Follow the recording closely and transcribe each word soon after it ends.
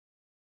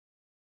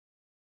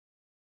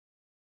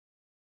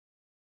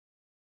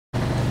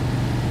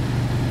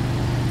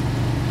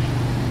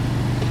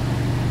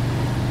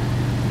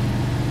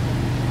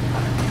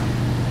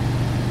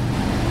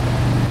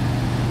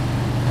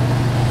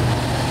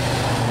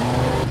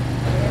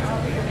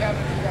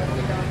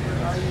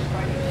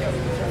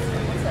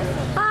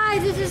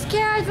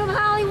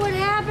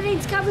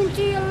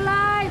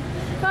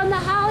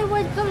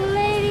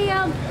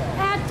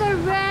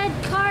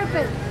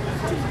carpet.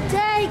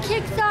 Today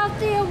kicks off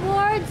the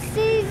awards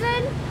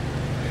season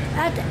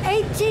at the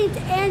 18th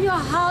Annual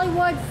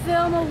Hollywood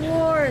Film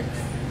Awards.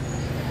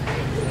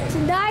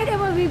 Tonight it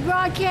will be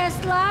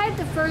broadcast live,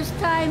 the first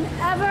time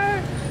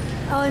ever,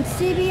 on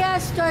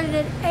CBS, started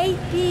at 8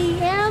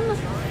 p.m.,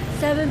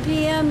 7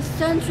 p.m.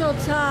 Central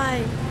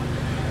Time,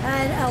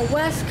 and a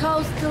West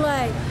Coast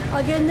delay.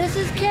 Again, this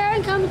is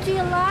Karen coming to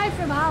you live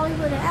from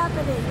Hollywood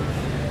Happenings.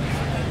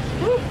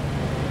 Woo.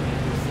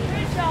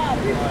 Great job.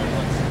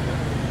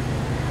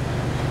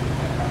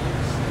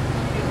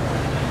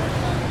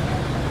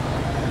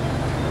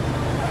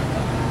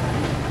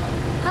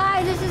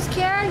 Hi, this is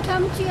Karen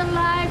coming to you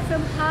live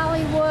from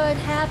Hollywood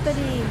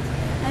Happenings.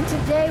 And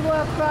today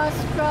we're across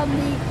from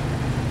the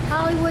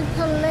Hollywood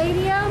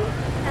Palladium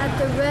at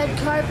the red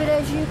carpet,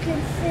 as you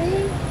can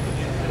see.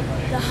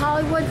 The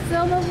Hollywood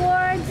Film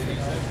Awards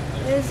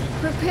is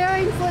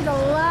preparing for the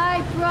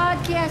live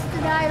broadcast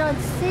tonight on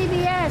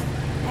CBS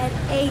at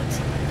 8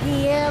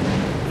 p.m.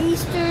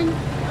 Eastern,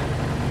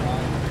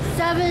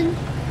 7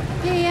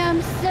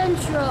 p.m.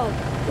 Central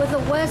with a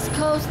West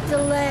Coast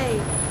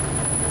delay.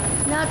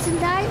 Now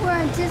tonight we're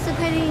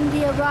anticipating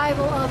the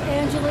arrival of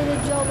Angelina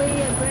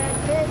Jolie and Brad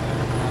Pitt,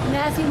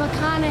 Matthew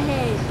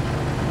McConaughey.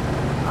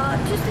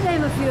 Just to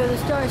name a few of the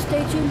stars.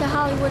 Stay tuned to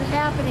Hollywood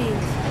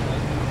Happenings.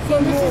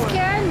 And this is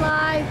Karen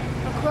live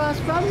across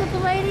from the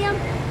Palladium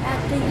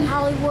at the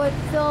Hollywood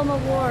Film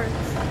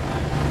Awards.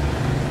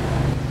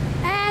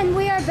 And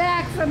we are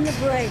back from the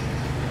break.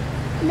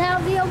 Now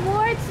the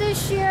awards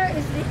this year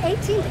is the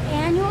 18th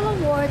Annual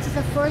Awards. It's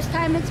the first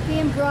time it's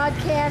being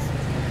broadcast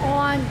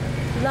on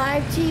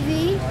live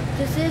TV.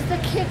 This is the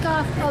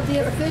kickoff of the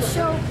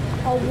official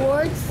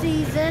awards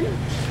season.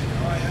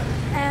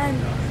 And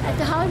at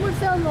the Hollywood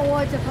Film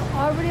Awards, have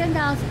already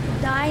announced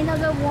 9 of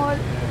the award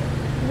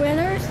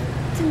winners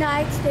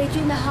tonight. Stay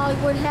tuned to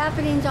Hollywood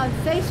Happenings on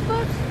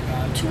Facebook,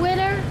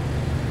 Twitter,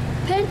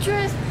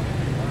 Pinterest,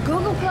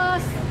 Google+,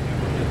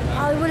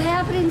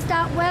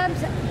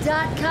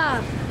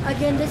 HollywoodHappenings.webs.com.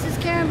 Again, this is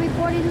Karen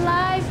reporting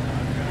live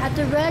at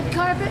the red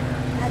carpet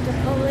at the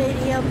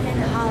Palladium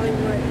in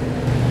Hollywood.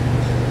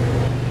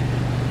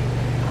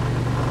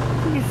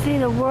 You can see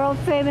the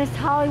world-famous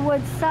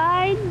Hollywood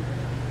sign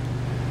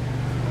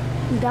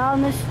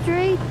down the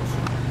street.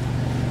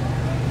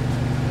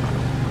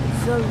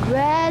 The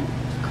red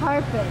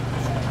carpet.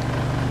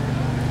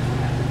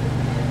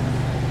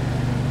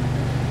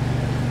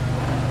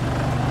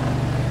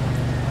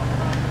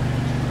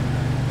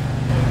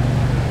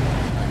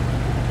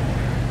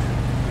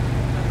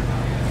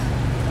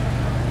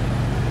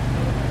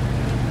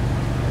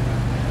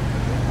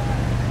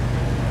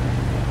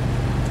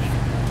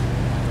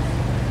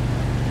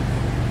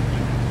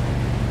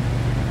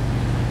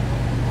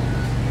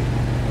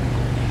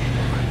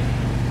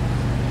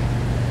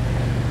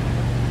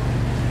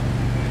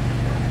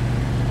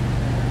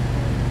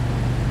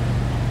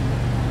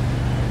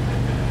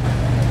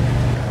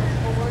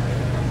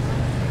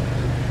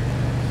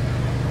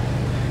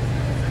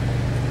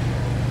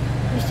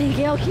 See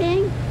Gayle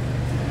King?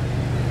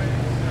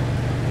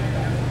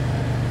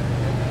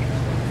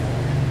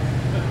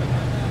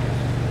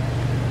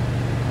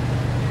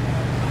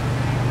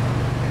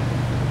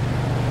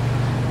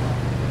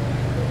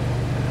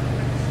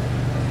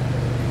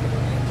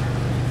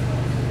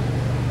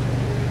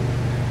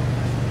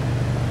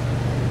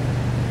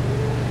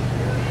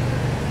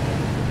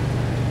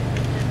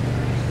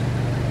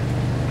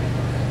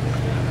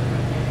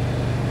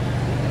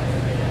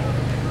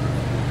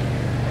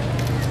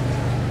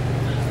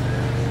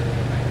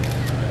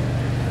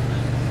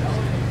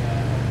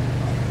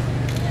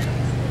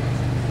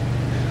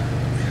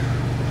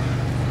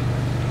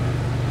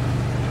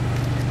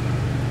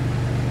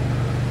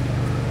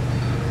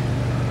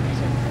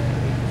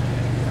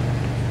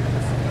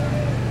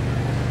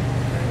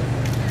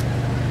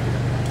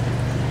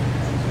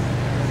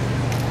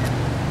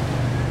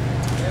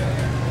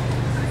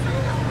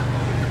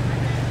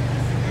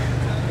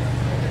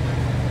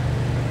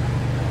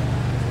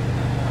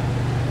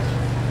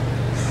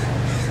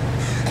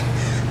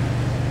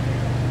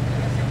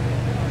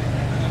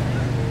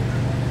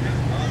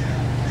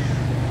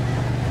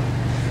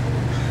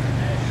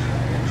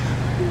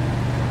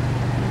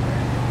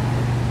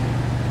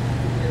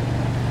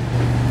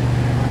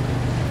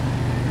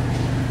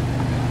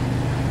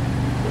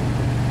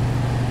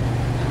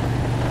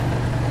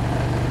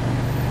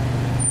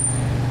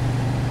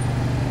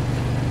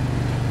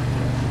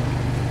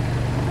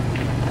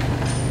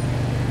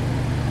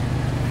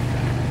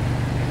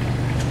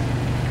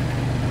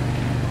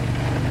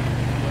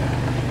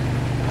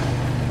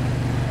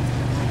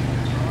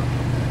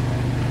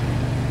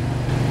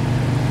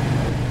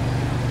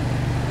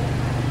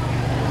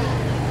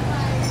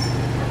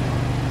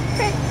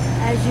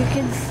 As you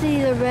can see,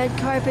 the red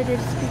carpet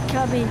is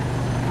becoming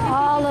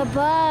all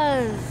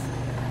abuzz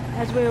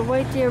as we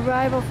await the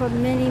arrival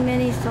from many,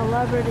 many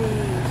celebrities.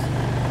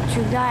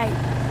 Tonight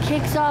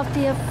kicks off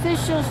the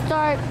official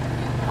start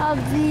of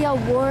the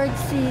award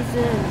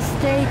season.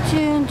 Stay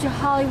tuned to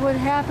Hollywood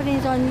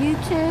Happenings on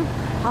YouTube,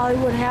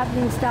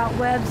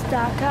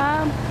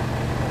 HollywoodHappenings.webs.com,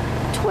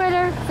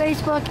 Twitter,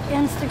 Facebook,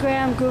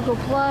 Instagram, Google+,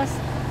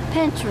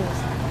 Pinterest.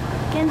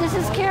 Again, this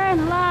is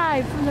Karen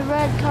live from the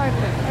red carpet.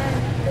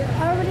 And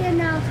they've already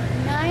announced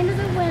 9 of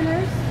the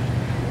winners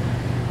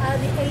out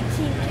of the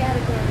 18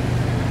 categories.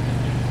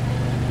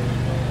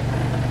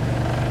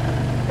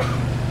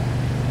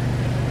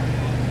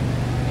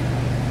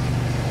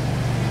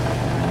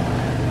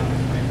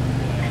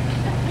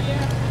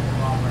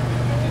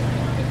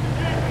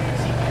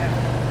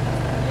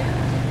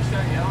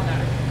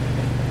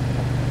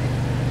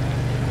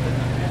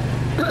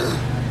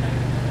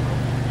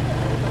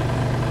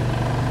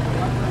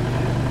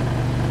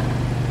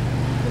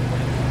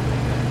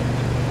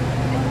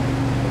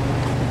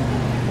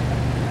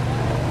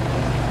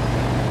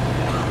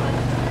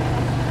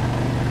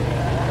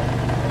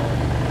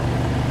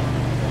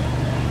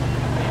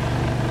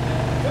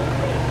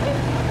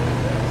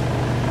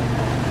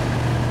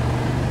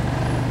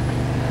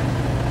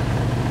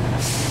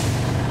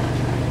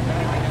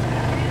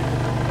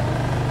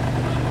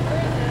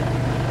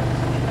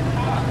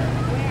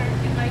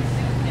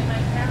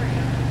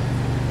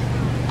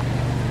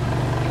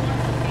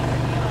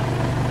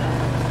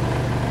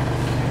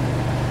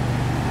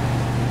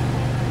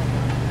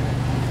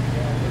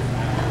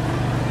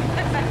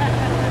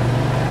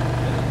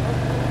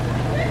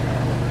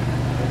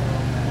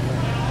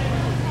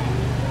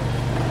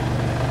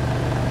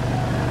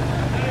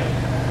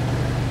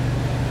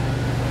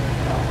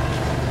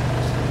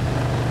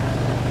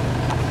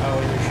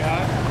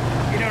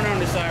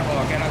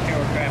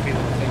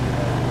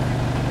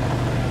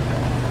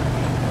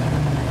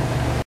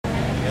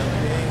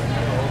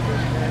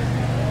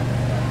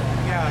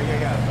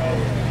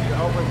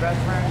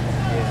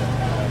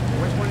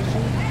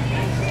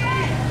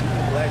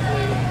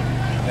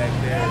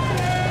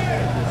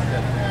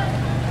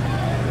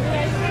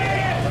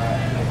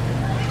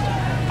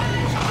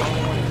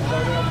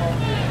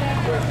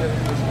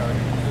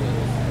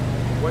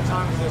 What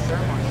time is the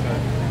ceremony start?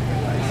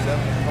 Like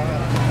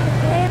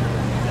 7:05.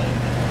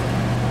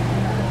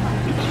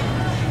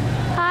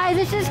 Hi,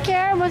 this is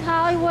Karen with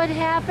Hollywood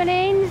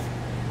Happenings,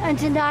 and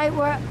tonight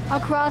we're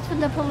across from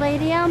the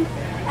Palladium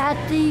at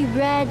the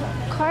red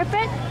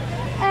carpet,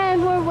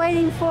 and we're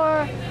waiting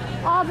for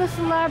all the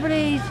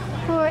celebrities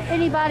who's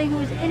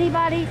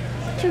anybody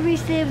to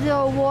receive their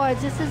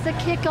awards. This is the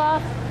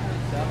kickoff.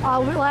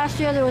 Last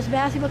year there was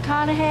Matthew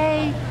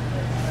McConaughey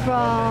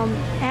from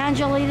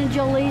Angelina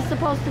Jolie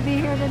supposed to be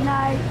here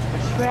tonight,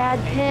 Brad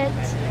Pitt,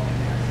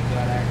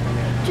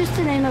 just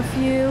to name a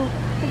few.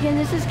 Again,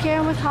 this is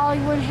Karen with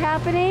Hollywood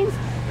Happenings.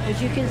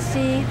 As you can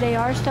see, they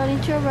are starting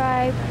to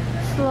arrive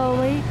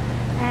slowly.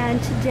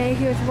 And today,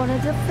 here's one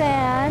of the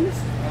fans.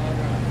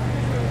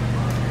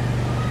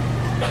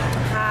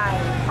 Hi.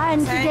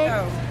 And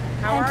Tango.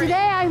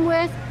 today I'm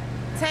with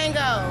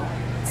Tango.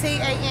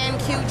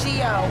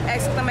 Tango!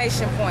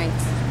 Exclamation point.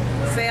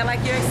 Say it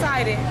like you're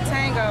excited.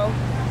 Tango.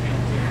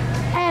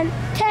 And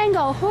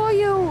Tango, who are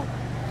you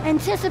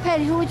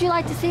anticipating? Who would you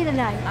like to see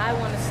tonight? I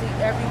want to see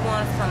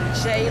everyone from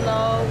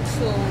J-Lo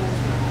to,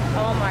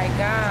 oh my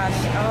gosh,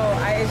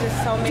 it's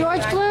just so many.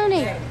 George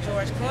Clooney.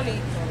 George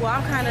Clooney. Well,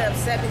 I'm kind of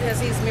upset because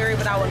he's married,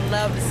 but I would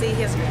love to see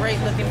his great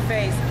looking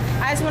face.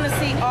 I just want to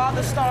see all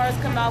the stars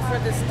come out for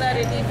the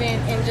studded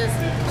event and just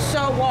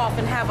show off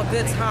and have a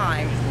good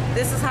time.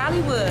 This is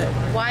Hollywood.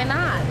 Why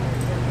not?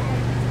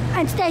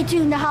 And stay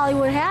tuned to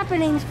Hollywood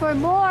Happenings for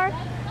more.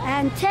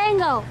 And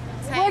Tango,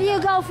 where do you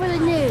go for the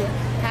news?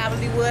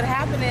 Hollywood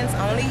Happenings,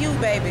 only you,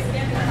 baby.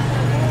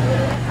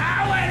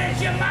 Howard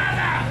is your mother!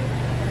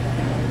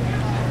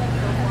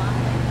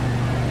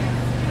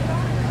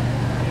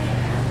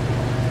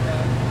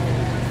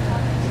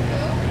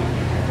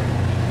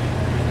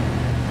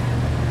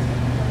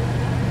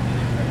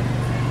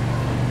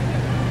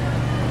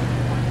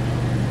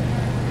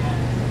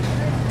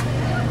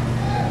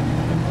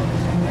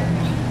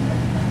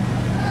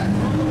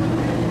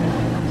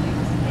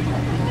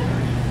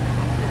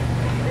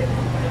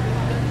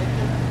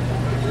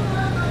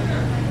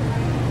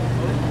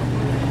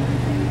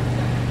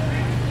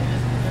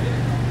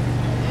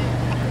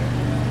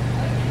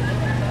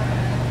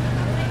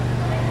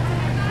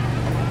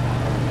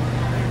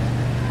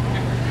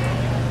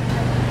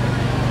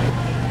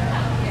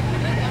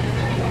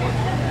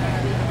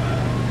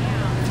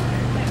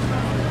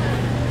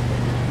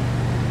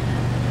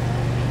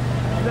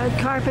 Red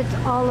carpet's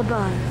all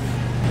abuzz.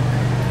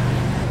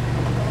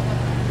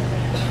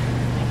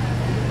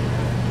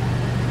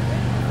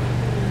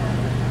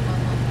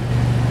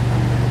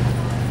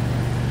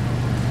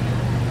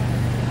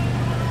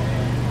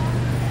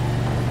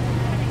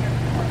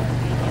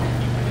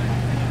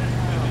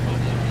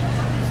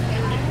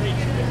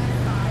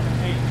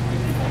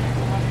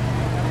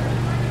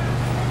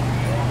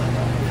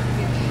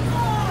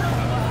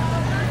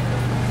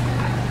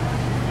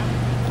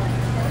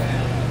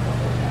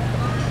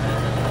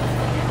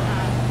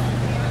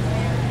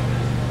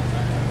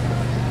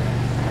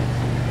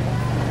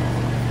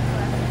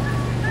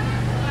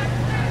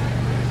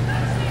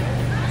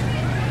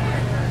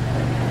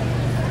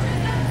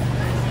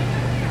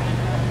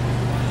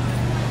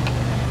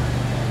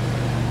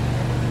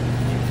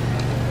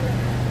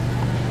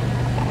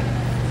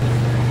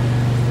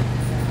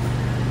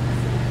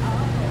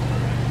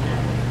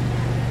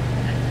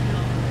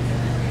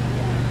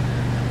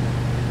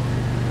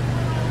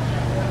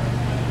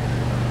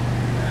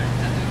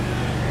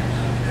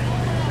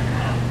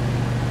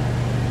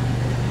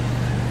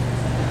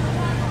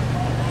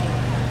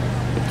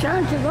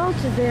 John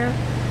Travolta there.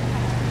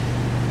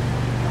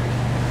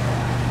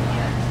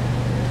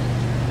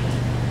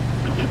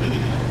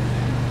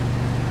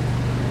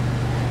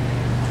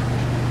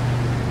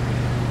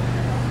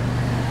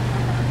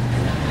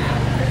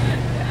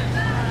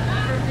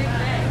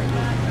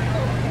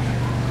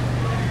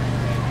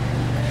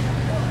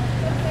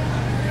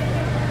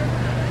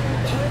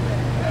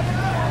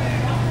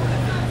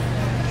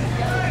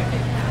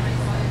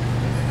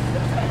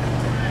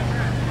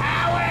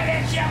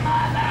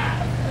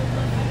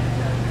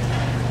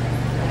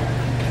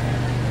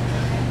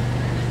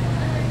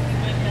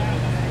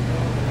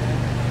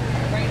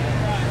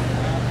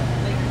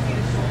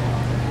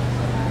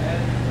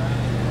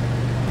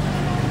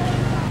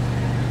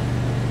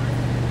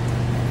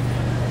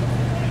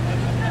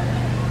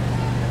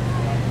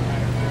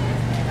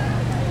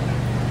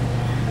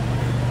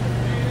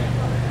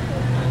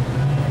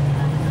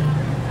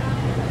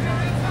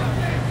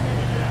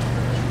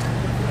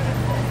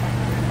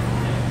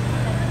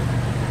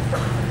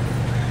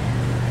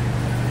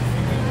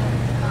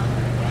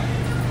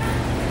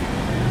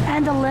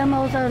 And the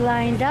limos are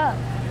lined up.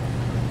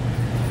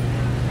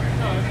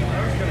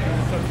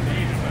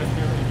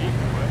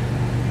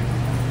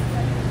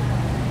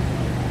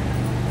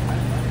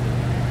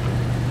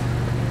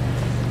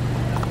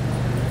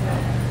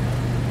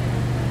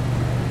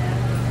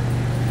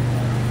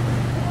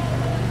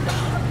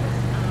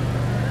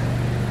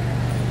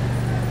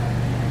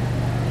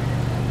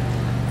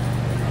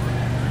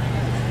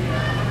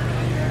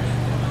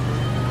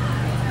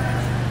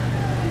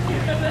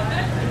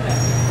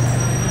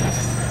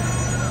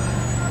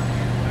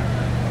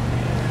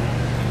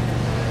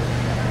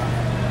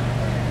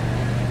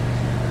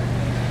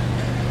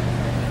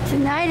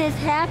 Tonight is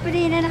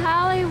happening in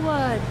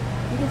Hollywood.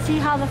 You can see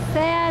how the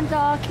fans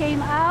all came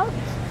out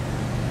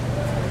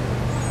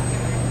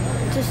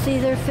to see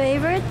their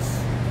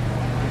favorites.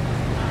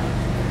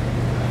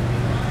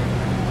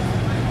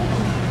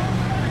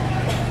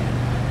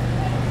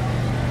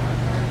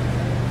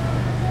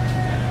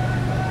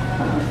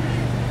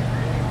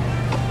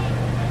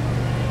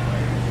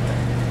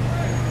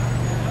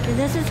 And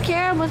this is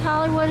Karen with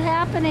Hollywood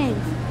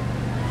Happenings.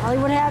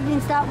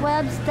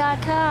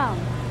 HollywoodHappenings.webs.com.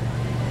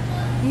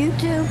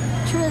 YouTube,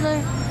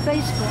 Twitter,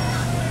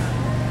 Facebook.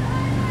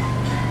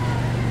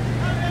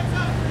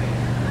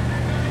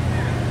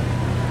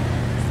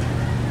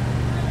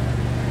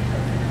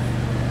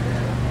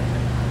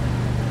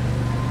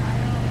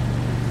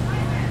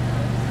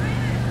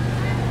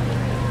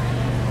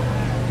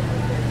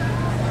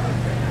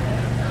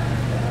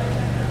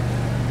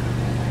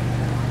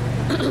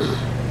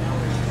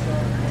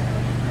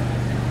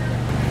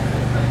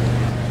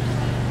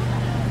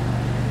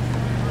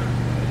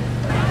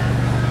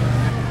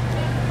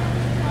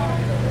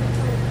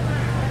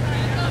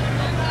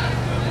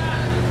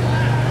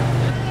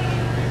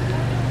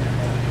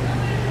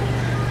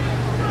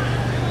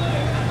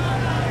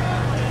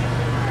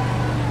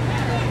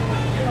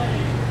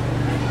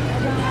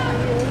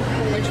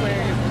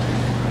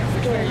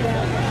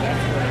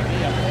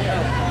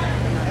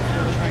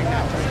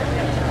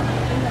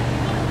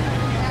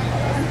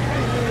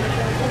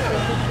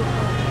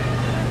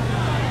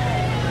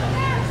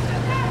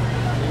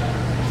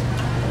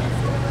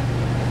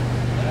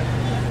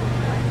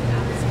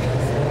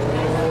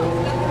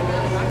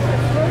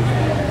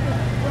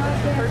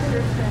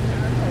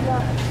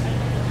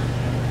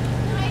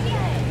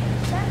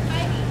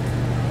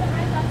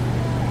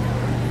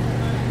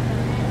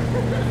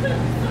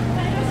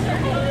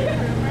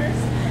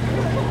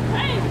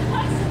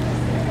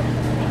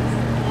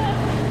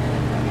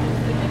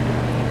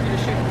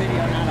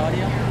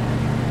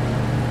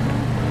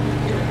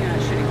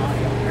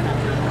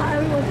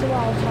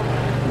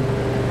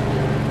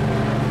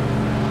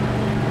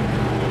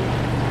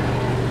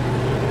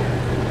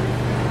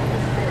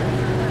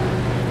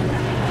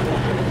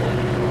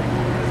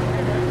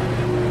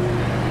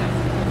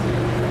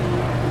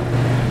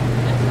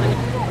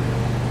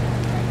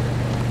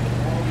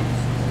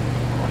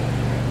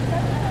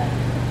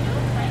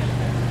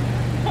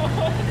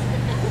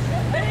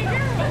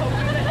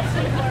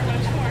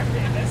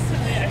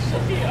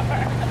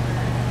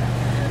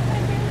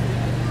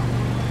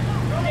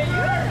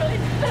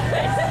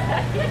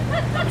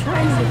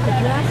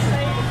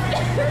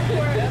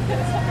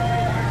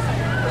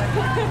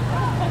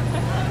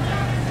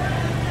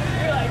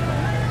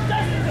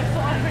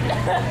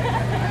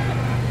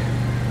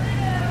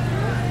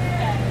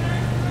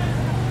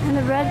 And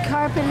the red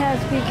carpet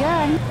has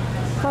begun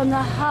from the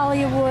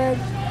Hollywood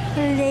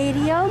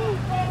Palladium.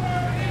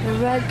 The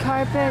red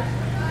carpet,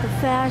 the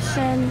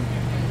fashion.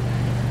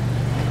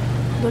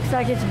 Looks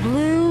like it's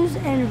blues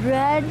and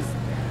reds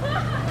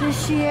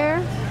this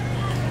year.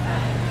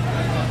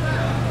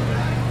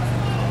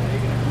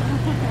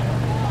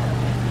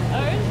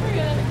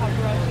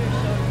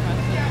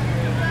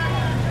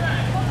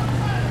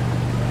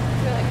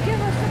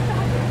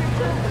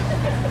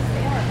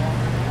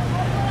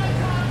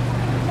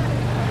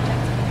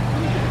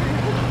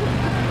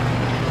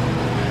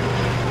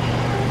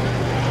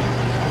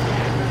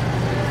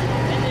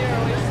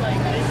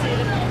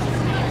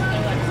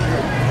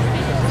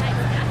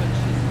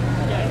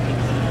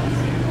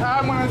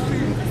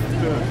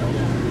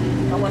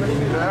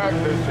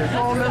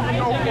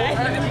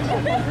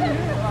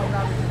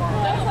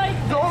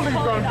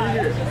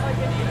 it.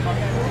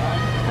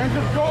 And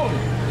just go.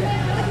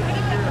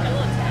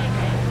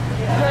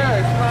 Yeah,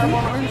 it's time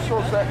on the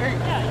resource at 8.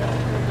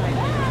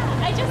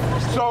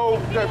 So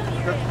the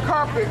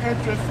carpet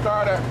entrance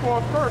start at 4:30 or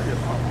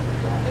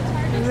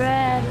something.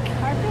 Red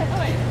carpet?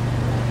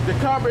 The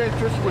carpet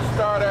entrance would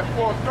start at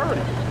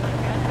 4:30.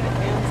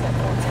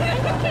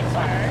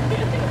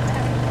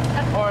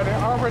 Oh, they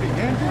already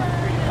ended?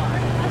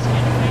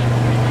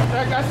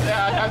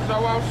 That's what I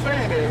was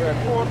saying. At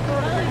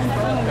 4:30 they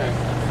start that.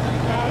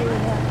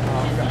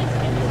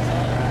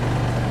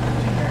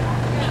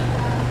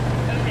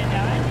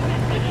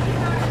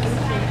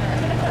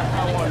 I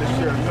wanted to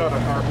share another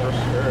artist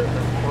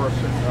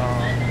person.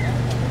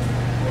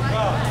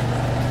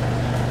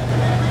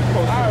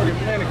 Posted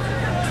Dominican.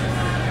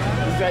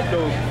 Is that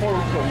those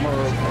photo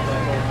mugs?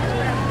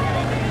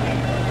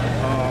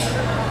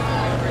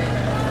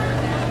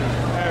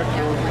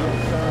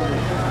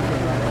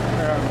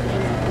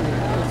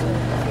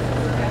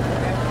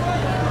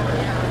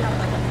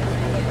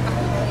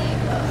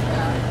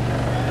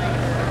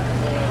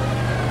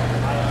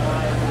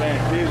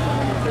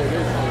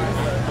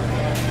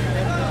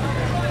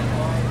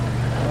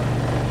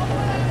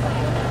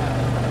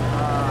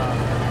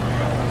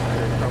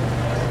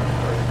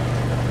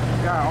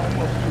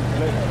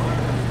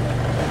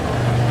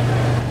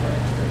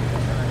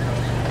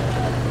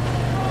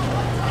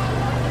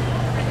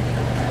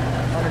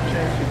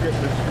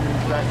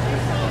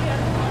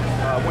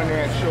 When they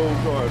had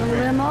shows or the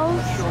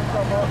limos,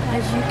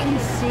 as you can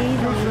see,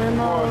 the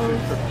limos.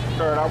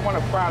 Third, I want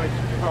to finally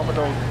cover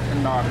those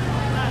in August.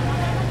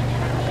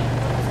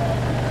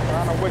 I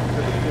don't know what to do.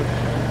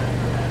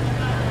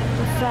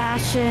 The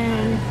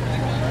fashion,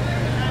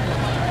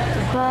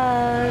 the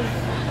buzz.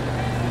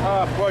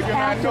 Boy, you know, I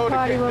After know to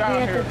party get will be down at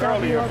here the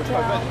earlier W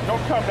because Hotel.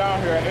 don't come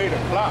down here at 8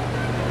 o'clock.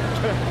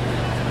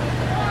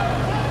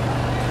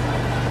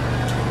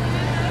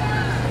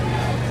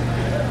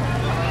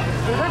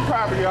 They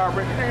probably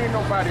already, there ain't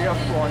nobody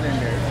else going in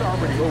there. It's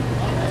already open.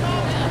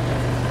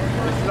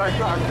 It's like,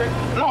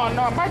 no,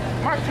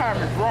 my time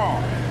is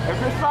wrong.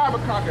 If it's 5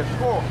 o'clock, it's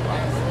 4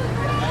 o'clock.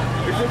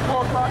 Is it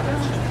 4 o'clock now?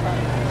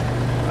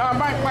 No, on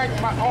my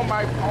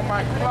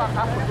clock,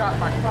 I forgot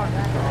my clock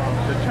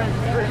to change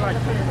the daylight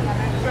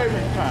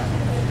savings time.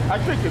 I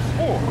think it's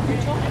 4.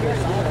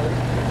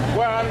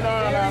 Well, no.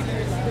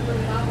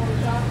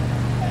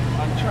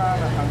 I'm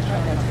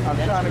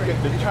trying to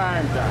get the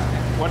time down.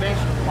 What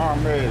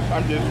Instagram is,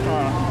 I'm just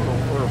trying to go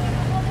further.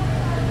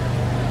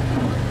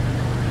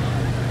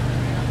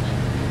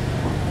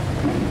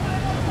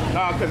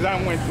 No, because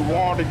I went through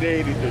all the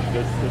day, the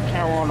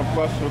tower on the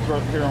bus was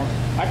up here on,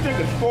 I think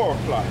it's 4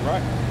 o'clock,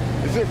 right?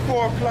 Is it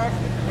 4 o'clock?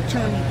 What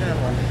time you have?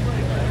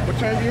 What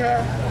time you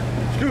have?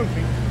 Excuse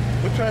me.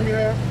 What time you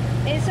have?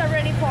 It's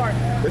already 4.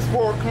 It's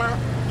 4 o'clock?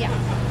 Yeah.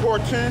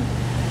 4:10?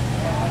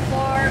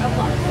 4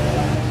 o'clock.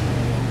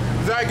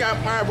 I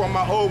got mine on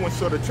my old one,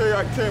 so the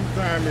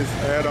time is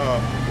at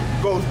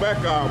goes back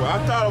an hour. I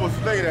thought it was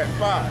late at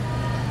 5.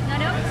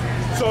 No.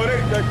 So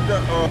they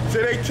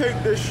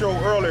take this show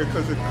earlier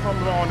because it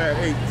comes on at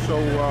 8.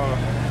 So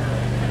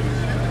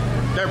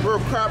that real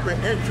carpet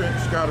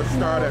entrance got to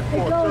start at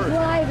 4:30. It goes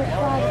live at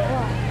 5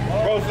 o'clock.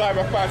 Goes live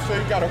at 5, so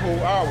you got a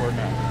whole hour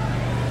now.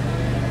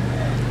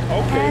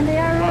 Okay. And they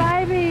are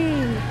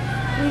arriving.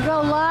 We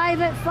go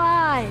live at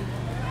 5.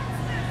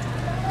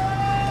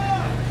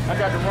 I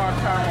got the wrong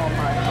time on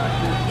my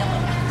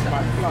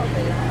clock.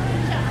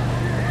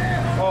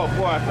 Oh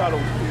boy, I thought it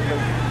was too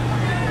late.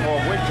 Or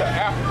wait till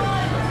after.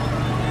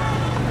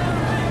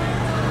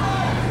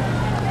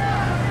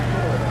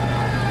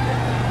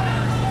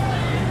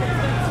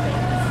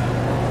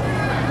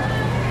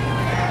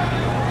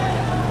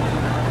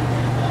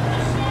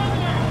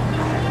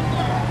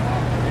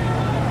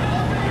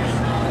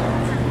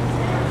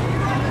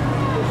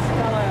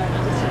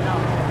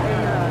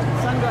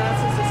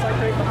 Sunglasses is like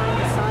right behind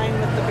the sign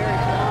with the very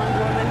blonde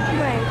woman.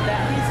 Right.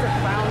 He's the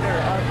founder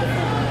of the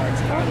Film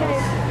Awards. Okay,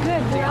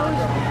 good. We always,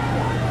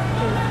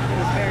 He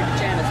was married to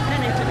Janice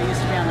Pennington, who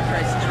used to be on The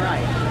Price is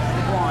Right.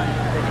 The blonde.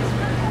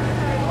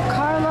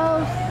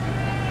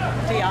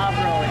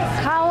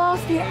 Carlos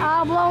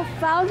Diablo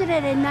founded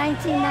it in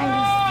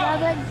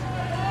 1997.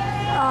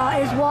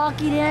 Is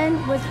walking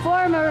in with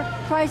former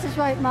Price is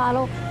Right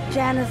model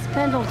Janice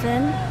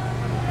Pendleton. I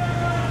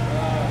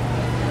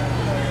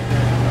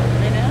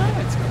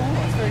know, it's cool.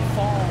 It's very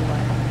fall-like.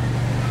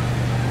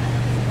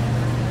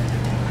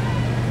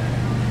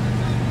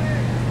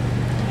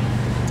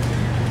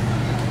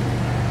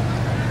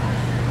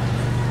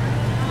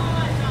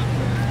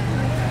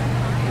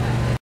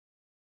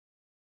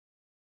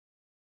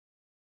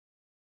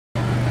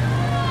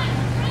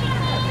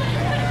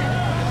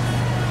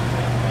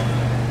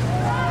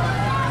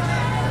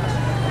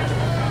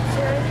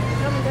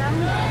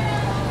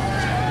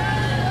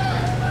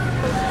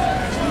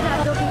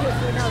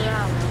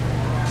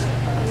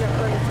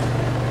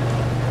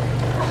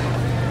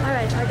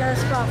 I got a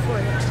spot for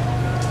you.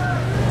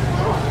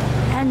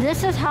 And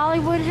this is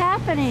Hollywood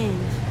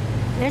Happenings.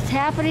 It's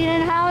happening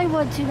in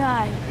Hollywood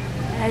tonight,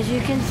 as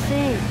you can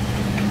see.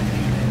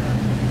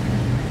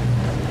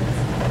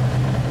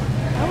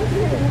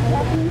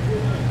 That's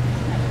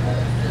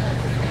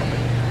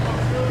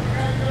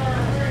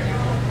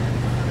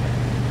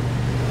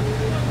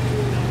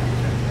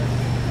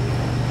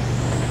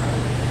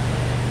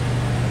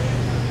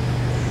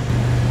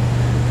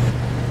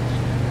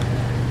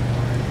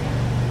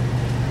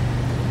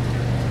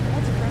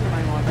a friend of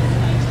mine walking.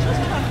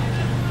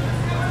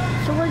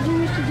 So what did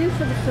you used to do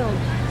for the film?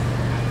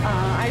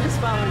 I just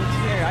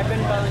volunteer. I've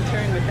been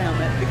volunteering with them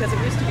because it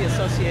used to be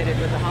associated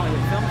with the Hollywood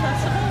Film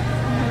Festival.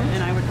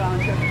 And I would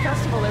volunteer at the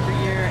festival every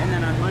year, and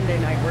then on Monday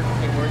night work at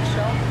the awards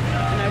show.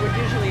 And I would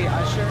usually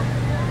usher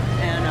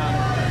and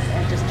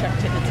just check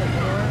tickets at the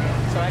door.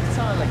 So I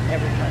saw like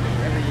everybody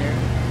every year.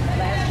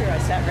 Last year I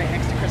sat right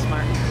next to Chris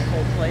Martin, the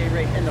whole play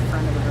right in the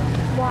front of the room.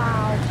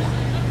 Wow.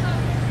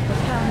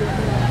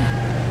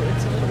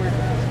 It's a little weird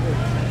with those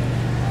boots.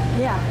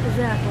 Yeah,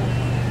 exactly.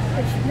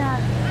 It's not,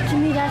 to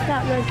me, that's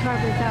not red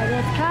carpet time.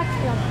 That's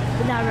cocktail,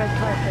 but not red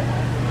carpet.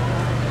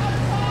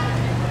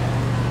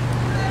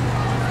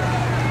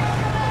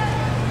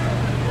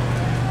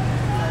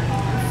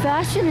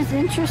 Fashion is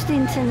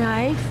interesting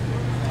tonight.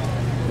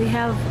 We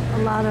have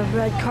a lot of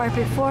red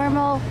carpet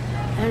formal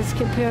as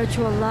compared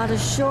to a lot of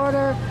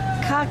shorter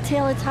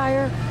cocktail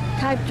attire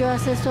type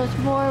dresses. So it's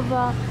more of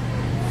a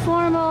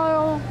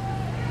formal,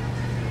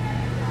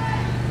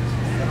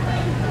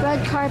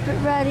 red carpet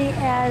ready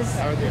as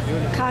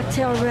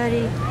cocktail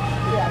ready.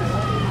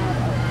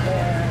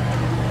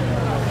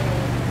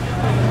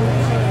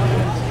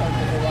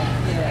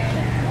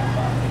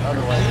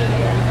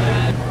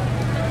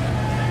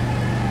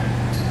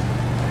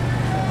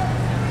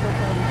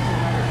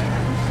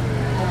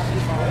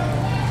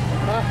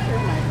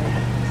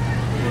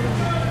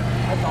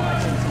 That's all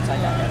I've seen since I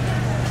got here.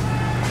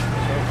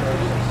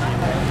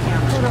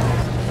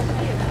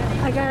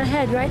 I got a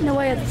head right in the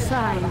way of the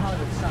sign.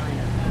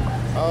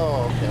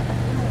 Oh, okay.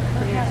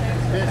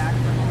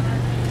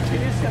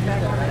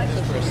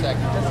 Just for a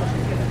second.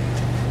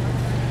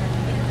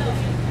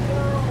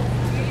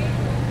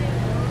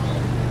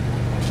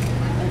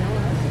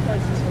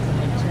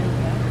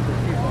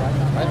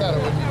 I thought it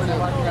would be too.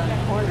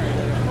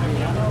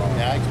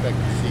 Yeah, I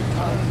expected to see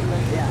tons.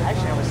 Yeah,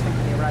 actually I was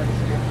thinking the arrivals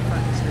would be in the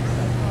front of the street.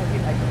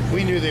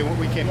 We knew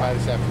we came by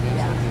this afternoon.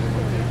 So we knew they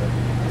would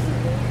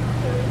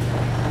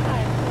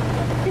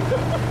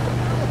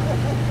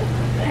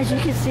be, As you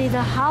can see,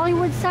 the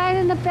Hollywood sign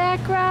in the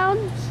background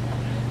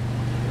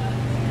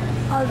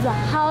of the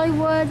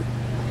Hollywood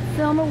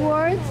Film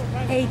Awards,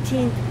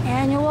 18th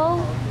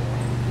annual.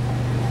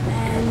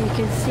 And you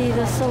can see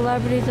the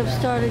celebrities have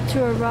started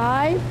to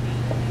arrive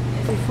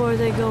before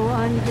they go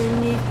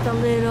underneath the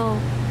little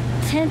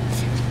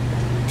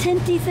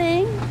tinty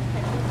thing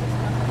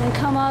and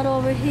come out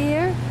over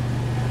here.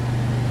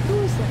 Who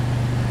is that?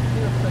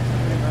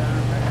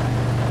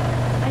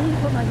 I need to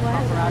put my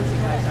glasses on.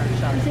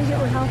 You think it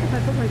would help if I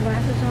put my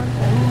glasses on?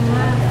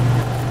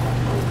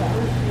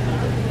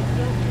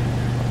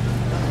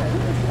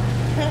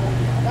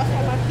 That's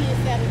why my kids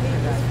said to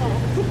leave this phone.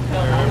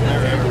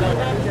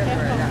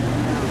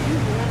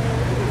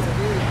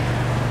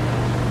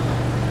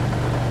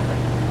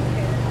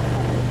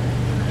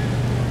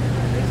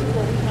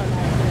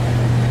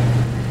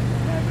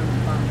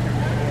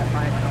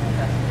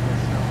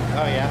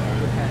 Oh, yeah?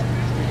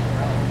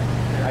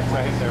 I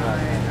think they're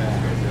right.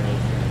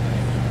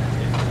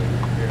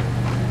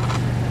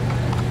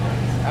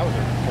 That was a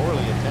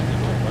poorly attended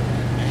one, wasn't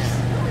it?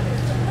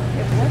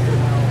 It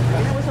wasn't.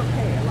 I mean, it was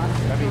okay. A lot of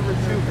I mean, the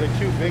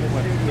two big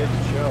ones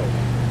didn't show.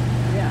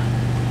 yeah.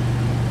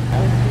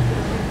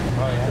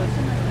 Oh, yeah?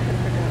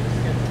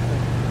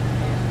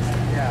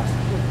 Yeah.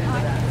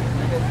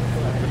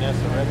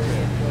 Vanessa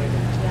Redgrave.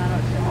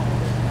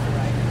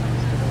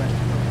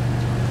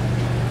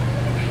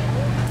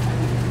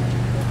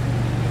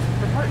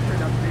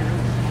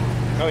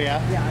 Oh, yeah?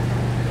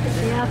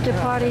 The after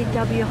party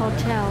W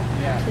Hotel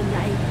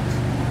tonight.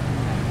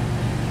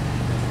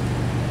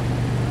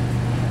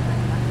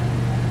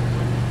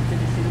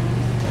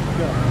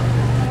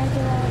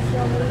 Angela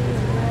Jolie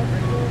and Red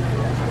Bull,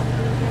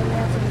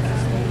 that's in the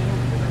stadium.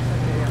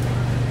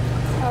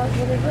 Oh,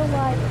 will they go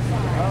live at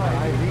 5? Oh,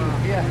 IV,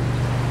 yeah.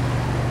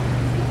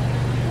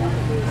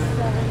 That'll be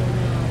 7.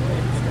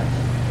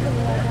 Go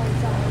live on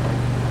Saturday.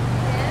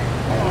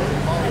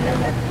 And then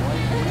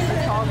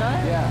the Tall guy?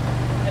 Yeah.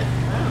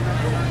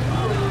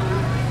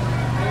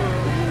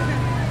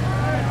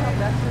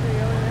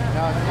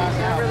 No, it's not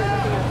now. Really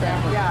looking at that.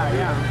 Yeah,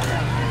 yeah.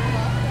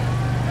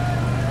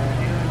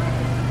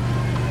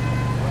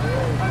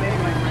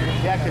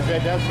 Yeah, because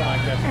that does sound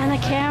like that. And the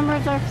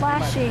cameras are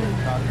flashing.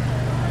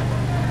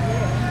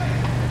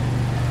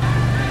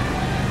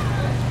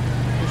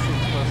 This is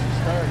supposed to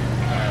start in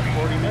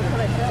 40 minutes.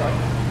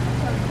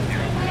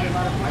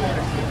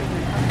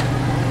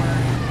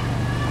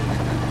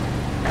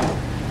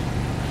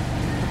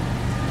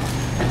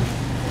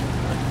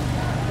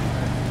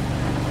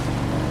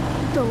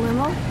 The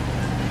limo.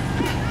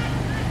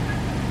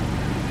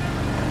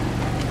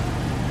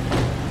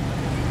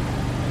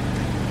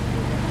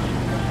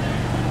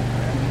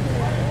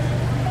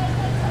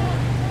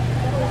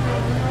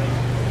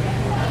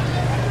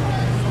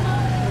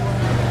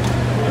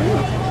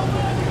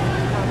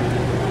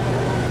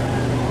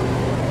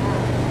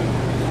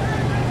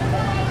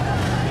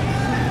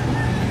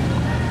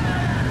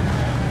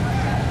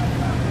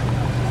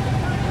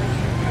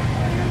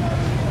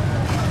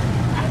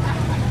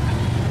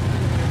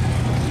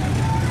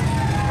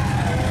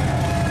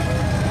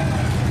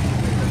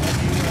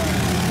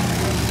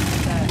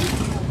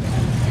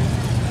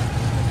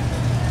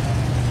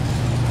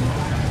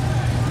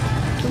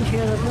 Can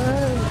hear the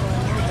birds.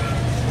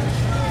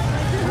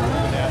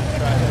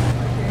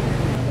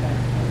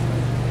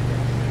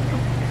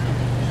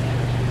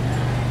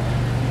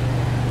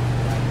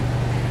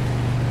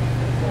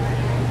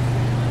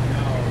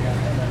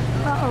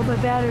 Uh-oh, my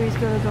battery's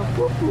gonna go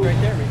boop boop.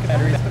 Right there, we can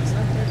batteries, but it's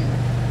not there anymore.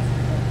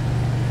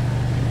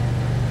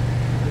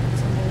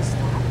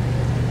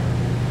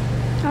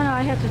 Oh no,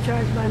 I have to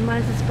charge mine.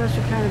 Mine's a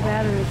special kind of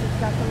batteries. It's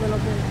got the little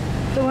bit,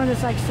 the one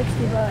that's like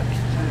 $60.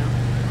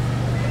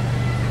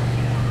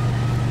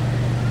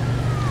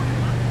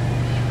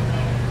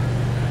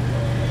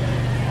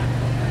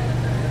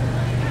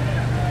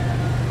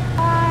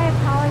 Live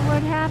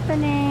Hollywood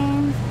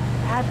happenings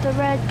at the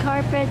red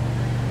carpet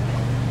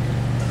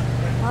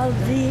of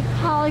the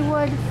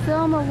Hollywood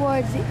Film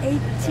Awards, the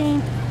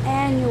 18th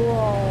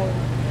annual.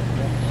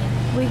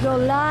 We go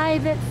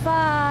live at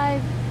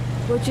 5,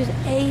 which is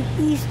 8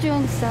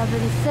 Eastern,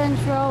 7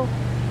 Central,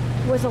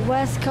 with a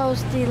West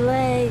Coast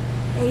delay.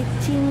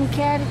 18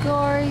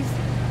 categories,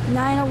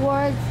 9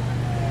 awards.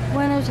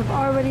 Winners have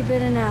already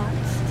been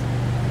announced.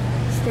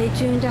 Stay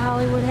tuned to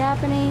Hollywood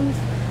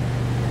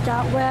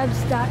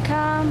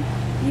Happenings.webs.com,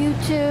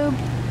 YouTube,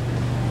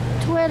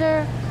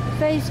 Twitter,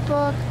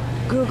 Facebook,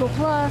 Google+,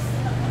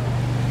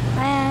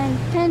 and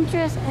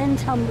Pinterest and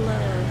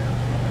Tumblr.